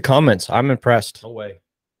guys read the comments. I'm impressed. No way.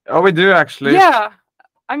 Oh, we do actually. Yeah,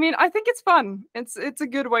 I mean, I think it's fun. It's a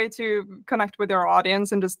good way to connect with our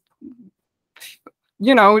audience and just,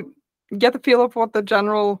 you know, get the feel of what the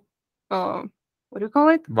general, what do you call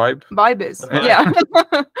it? Vibe is.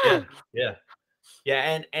 Vibe. Yeah.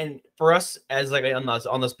 Yeah, and for us as like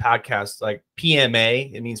on this podcast, like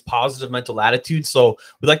PMA, it means positive mental attitude. So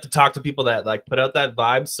we like to talk to people that like put out that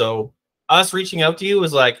vibe. So us reaching out to you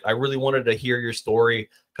is like, I really wanted to hear your story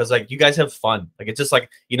because like you guys have fun. Like it's just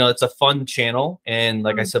like, you know, it's a fun channel, and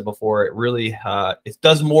like I said before, it really it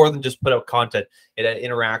does more than just put out content. It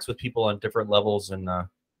interacts with people on different levels, and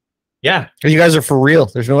yeah. You guys are for real.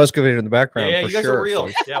 There's no excavator in the background. Yeah, for you guys sure. are real.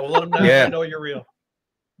 Yeah, we'll let them know. Yeah. They know you're real.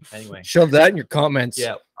 Anyway, Shove that in your comments.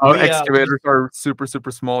 yeah. Our excavators are super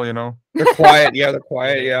small, you know. They're quiet. Yeah, they're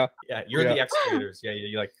quiet. Yeah. Yeah, you're the excavators. Yeah,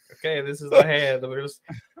 you're like, okay, this is the hand.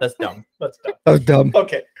 That's dumb. That's dumb. That was dumb.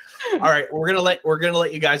 Okay. All right. We're gonna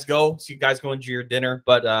let you guys go. So you guys go enjoy your dinner.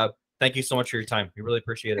 But thank you so much for your time. We really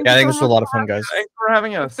appreciate it. Yeah, I think this was a lot of fun, guys. Thanks for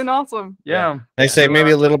having us. It's been awesome. Yeah. I say maybe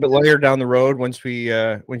a little bit later down the road, once you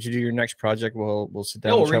do your next project, we'll sit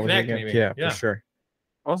down Yeah, and we'll chat with you reconnect again. maybe. Yeah, for sure.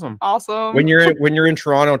 Awesome. Awesome. When you're in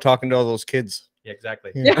Toronto talking to all those kids. Yeah,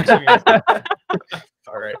 exactly. Yeah.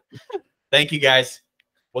 All right. Thank you, guys.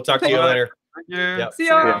 We'll talk to you later. Thank you. Yep. See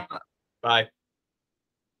ya. Bye.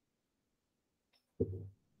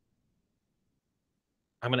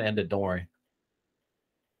 I'm gonna end it. Don't worry.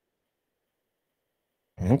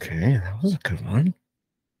 Okay, that was a good one.